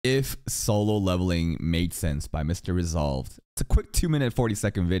If solo leveling made sense by Mr. Rizzolved. It's a quick 2-minute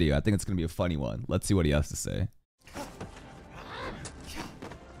 40-second video. I think it's gonna be a funny one. Let's see what he has to say.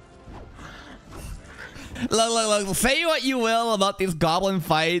 Look, say what you will about these goblin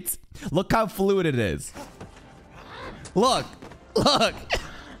fights. Look how fluid it is. Look.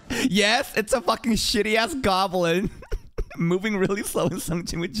 Yes, it's a fucking shitty ass goblin. Moving really slow and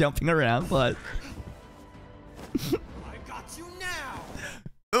Sung-Jin with jumping around, but... I got you now.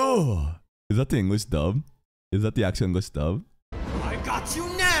 Oh, is that the English dub? Is that the actual English dub? I got you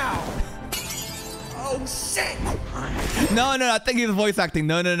now. Oh shit! No, I think he's voice acting.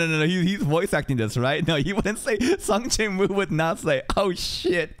 No. He's voice acting this, right? No, he wouldn't say. Sung-Jin Woo would not say, oh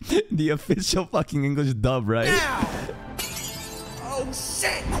shit. The official fucking English dub, right? Now. Oh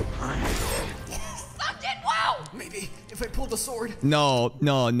shit! Sung-Jin Woo! Maybe if I pull the sword. No.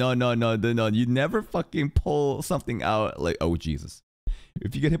 You never fucking pull something out like, oh Jesus.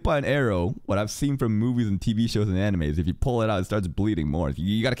 If you get hit by an arrow, what I've seen from movies and TV shows and animes, if you pull it out, it starts bleeding more.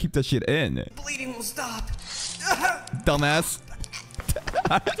 You gotta keep that shit in. Bleeding will stop. Dumbass.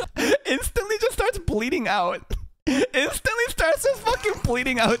 Instantly just starts bleeding out. Instantly starts just fucking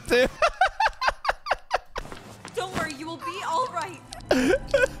bleeding out too. Don't worry, you will be all right.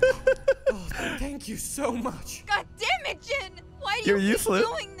 Oh, thank you so much. God damn it, Jin! Why do You're you useless. keep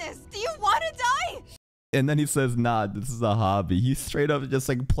doing this? Do you want to die? And then he says, nah, this is a hobby. He straight up just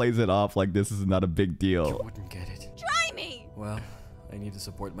like plays it off like this is not a big You deal. wouldn't get it. Try me! Well, I need to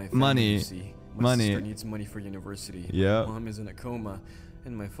support my family, Money. you see. My Money. sister needs money for university. Yeah. My mom is in a coma,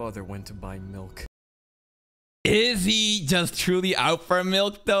 and my father went to buy milk. Is he just truly out for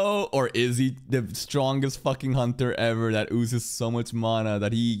milk though? Or is he the strongest fucking hunter ever that oozes so much mana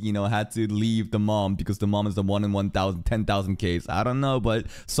that he, you know, had to leave the mom because the mom is the 1 in 1,000, 10,000 case? I don't know, but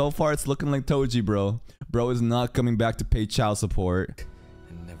so far it's looking like Toji, bro. Bro is not coming back to pay child support.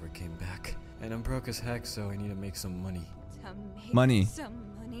 And never came back. And I'm broke as heck, so I need to make some money. To make Money.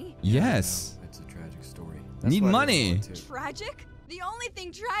 some money? Yes. I know, it's a tragic story. Need why I money. want to- Tragic? The only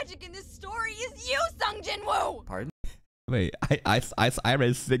thing tragic in this story is you, Sung-Jin Woo! Pardon? Wait, I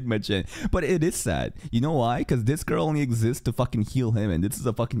read Sigma Gen, but it is sad. You know why? Because this girl only exists to fucking heal him, and this is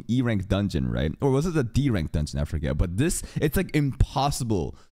a fucking E rank dungeon, right? Or was it a D rank dungeon? I forget. But this, it's like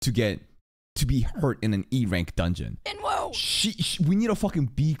impossible to be hurt in an E rank dungeon. Jin Woo! We need a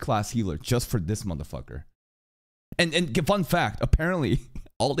fucking B class healer just for this motherfucker. And fun fact, apparently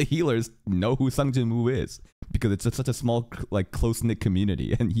all the healers know who Sung-Jin Woo is because it's such a small, like, close-knit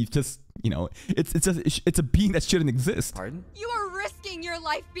community, and he's just, you know, it's a being that shouldn't exist. Pardon? You are risking your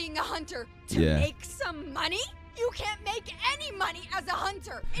life being a hunter to Yeah. make some money? You can't make any money as a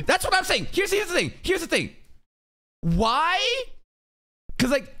hunter. That's what I'm saying. Here's the thing. Why?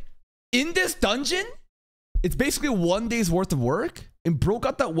 Because, like, in this dungeon, it's basically 1 day's worth of work, and bro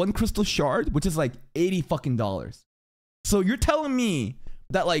got that one crystal shard, which is like $80 fucking. So you're telling me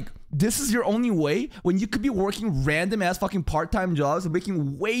that, like, this is your only way when you could be working random ass fucking part-time jobs and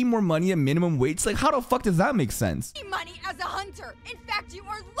making way more money at minimum wage? Like, how the fuck does that make sense? Money as a hunter. In fact, you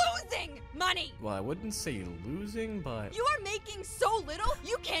are losing money. Well, I wouldn't say losing, but... You are making so little,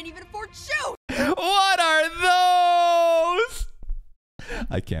 you can't even afford shoes. What are those?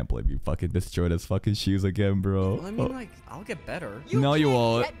 I can't believe you fucking destroyed his fucking shoes again, bro. Well, I mean, like, I'll get better. No, you can't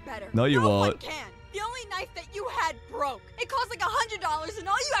won't. get better. No, you no won't. One can. The only knife that you had broke. It cost like $100, and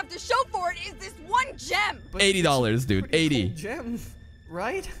all you have to show for it is this one gem. But $80, it's a dude. pretty 80. cool gem,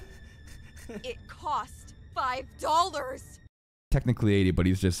 right? It cost $5. Technically 80, but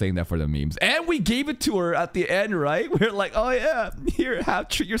he's just saying that for the memes. And we gave it to her at the end, right? We're like, oh yeah, here,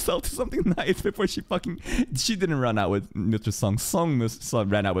 treat yourself to something nice before she didn't run out with Mr. Sung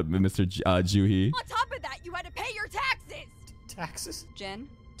ran out with Mr. Juhi. On top of that, you had to pay your taxes. Taxes? Jen,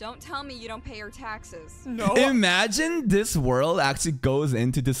 don't tell me you don't pay your taxes. No. Imagine this world actually goes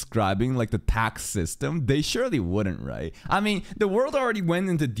into describing like the tax system. They surely wouldn't, right? I mean, the world already went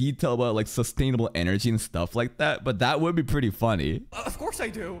into detail about like sustainable energy and stuff like that, but that would be pretty funny. Of course I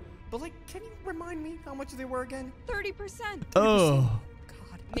do. But, like, can you remind me how much they were again? 30%. Oh,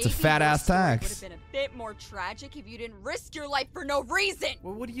 God. that's a Maybe fat your ass story tax. would have been a bit more tragic if you didn't risk your life for no reason.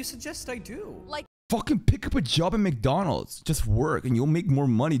 Well, what do you suggest I do? Like, Fucking pick up a job at McDonald's. Just work and you'll make more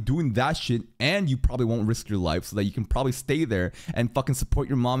money doing that shit, and you probably won't risk your life so that you can probably stay there and fucking support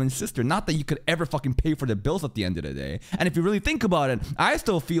your mom and sister. Not that you could ever fucking pay for the bills at the end of the day. And if you really think about it, I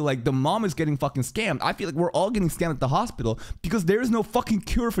still feel like the mom is getting fucking scammed. I feel like we're all getting scammed at the hospital because there is no fucking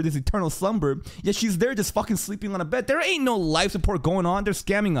cure for this eternal slumber. Yet she's there just fucking sleeping on a bed. There ain't no life support going on. They're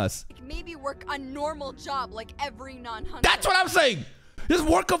scamming us. maybe work a normal job like every non-hunter. That's what I'm saying. Just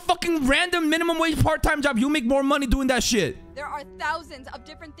work a fucking random minimum wage part-time job. You'll make more money doing that shit. There are thousands of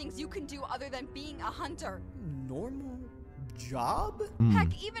different things you can do other than being a hunter. Normal job?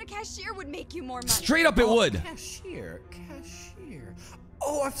 Heck, even a cashier would make you more money. Straight up it would. Cashier.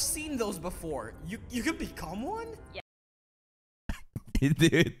 Oh, I've seen those before. You could become one? Yeah.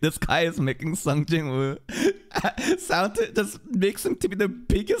 Dude, this guy is making Sung Jin-woo just makes him to be the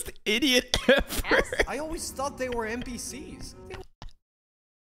biggest idiot ever. Yes. I always thought they were NPCs.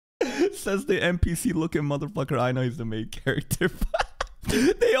 Says the NPC looking motherfucker. I know he's the main character.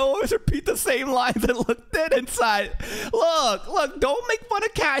 They always repeat the same lines and look dead inside. Look, don't make fun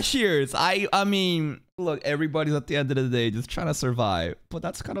of cashiers. I mean, look, everybody's at the end of the day just trying to survive. But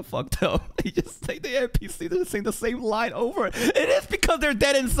that's kind of fucked up. They just say the NPC, they're saying the same line over. It is because they're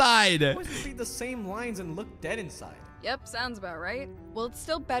dead inside. Always repeat the same lines and look dead inside. Yep, sounds about right. Well, it's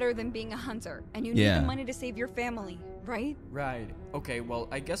still better than being a hunter, and you need the money to save your family, right? Right. Okay, well,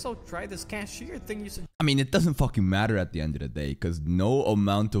 I guess I'll try this cashier thing you said. I mean, it doesn't fucking matter at the end of the day, because no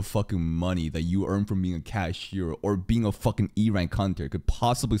amount of fucking money that you earn from being a cashier or being a fucking E-rank hunter could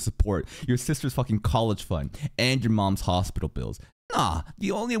possibly support your sister's fucking college fund and your mom's hospital bills. Nah,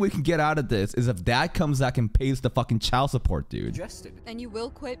 the only way we can get out of this is if dad comes back and pays the fucking child support, dude. Suggested. And you will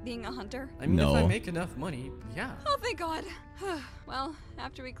quit being a hunter? I mean, No. if I make enough money, yeah. Oh, thank God. Well,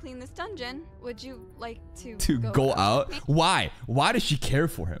 after we clean this dungeon, would you like to go out? Why? Why does she care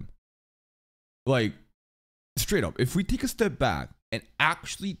for him? Like, straight up, if we take a step back and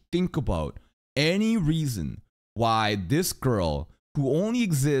actually think about any reason why this girl who only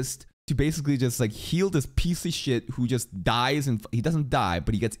exists to basically just like heal this piece of shit who just dies, and he doesn't die,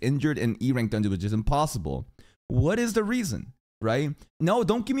 but he gets injured in E-rank dungeon, which is impossible. What is the reason? Right? No,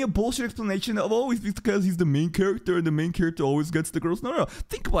 don't give me a bullshit explanation of, oh, it's because he's the main character and the main character always gets the girls. No.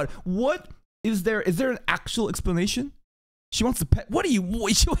 Think about it. What is there? Is there an actual explanation? She wants to pet. What are you?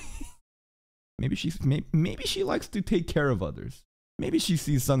 Maybe she likes to take care of others. Maybe she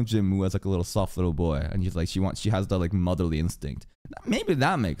sees Sung Jin-woo as like a little soft little boy, and she has the like motherly instinct. Maybe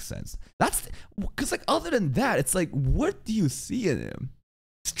that makes sense. That's because like other than that, it's like, what do you see in him?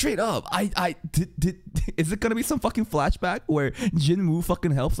 Straight up, is it gonna be some fucking flashback where Jin-woo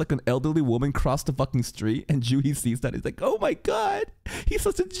fucking helps like an elderly woman cross the fucking street, and Joo-hee sees that, he's like, oh my god, he's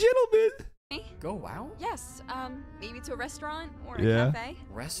such a gentleman. Go out? Yes, maybe to a restaurant or a Yeah. cafe.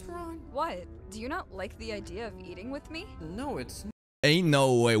 Restaurant? What? Do you not like the idea of eating with me? No, it's not. Ain't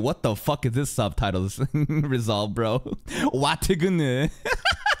no way. What the fuck is this subtitle? Resolve, bro. Watigune.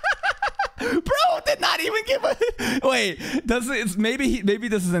 Bro did not even give a wait. Maybe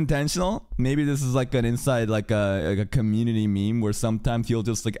this is intentional. Maybe this is like an inside like a community meme where sometimes he'll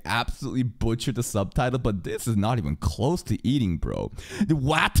just like absolutely butcher the subtitle, but this is not even close to eating, bro.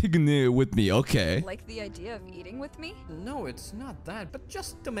 Watigune with me, okay. Like the idea of eating with me? No, it's not that. But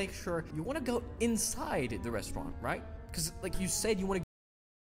just to make sure, you want to go inside the restaurant, right? Because like you said, you want to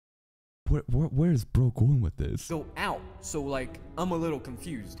where is bro going with this? go out. So like, I'm a little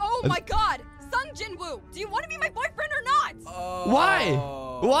confused. Oh my god! Sung Jin-woo! Do you want to be my boyfriend or not? Why?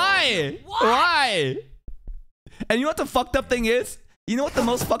 Why? What? Why? And you know what the fucked up thing is? You know what the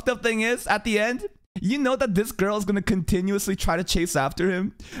most fucked up thing is at the end? You know that this girl is gonna continuously try to chase after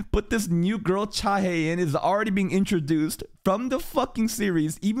him, but this new girl, Cha Hae-in, is already being introduced from the fucking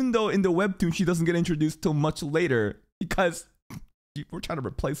series, even though in the webtoon she doesn't get introduced till much later, because we're trying to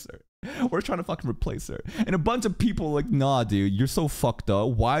replace her. We're trying to fucking replace her. And a bunch of people like, nah, dude, you're so fucked up.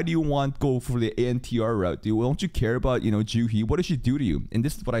 Why do you want to go for the ANTR route, dude? Well, don't you care about, Joo-hee? What did she do to you? And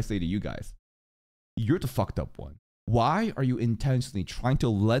this is what I say to you guys. You're the fucked up one. Why are you intentionally trying to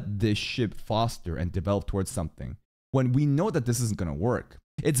let this ship foster and develop towards something when we know that this isn't going to work?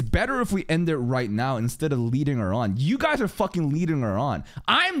 It's better if we end it right now instead of leading her on. You guys are fucking leading her on.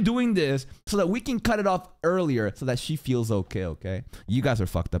 I'm doing this so that we can cut it off earlier so that she feels okay? You guys are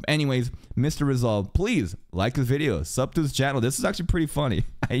fucked up. Anyways, Mr. Rizzolved, please like this video, sub to this channel. This is actually pretty funny.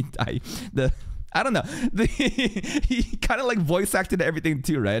 I don't know. He kind of like voice acted everything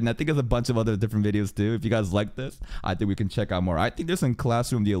too, right? And I think there's a bunch of other different videos too. If you guys like this, I think we can check out more. I think there's some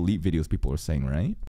Classroom the Elite videos people are saying, right?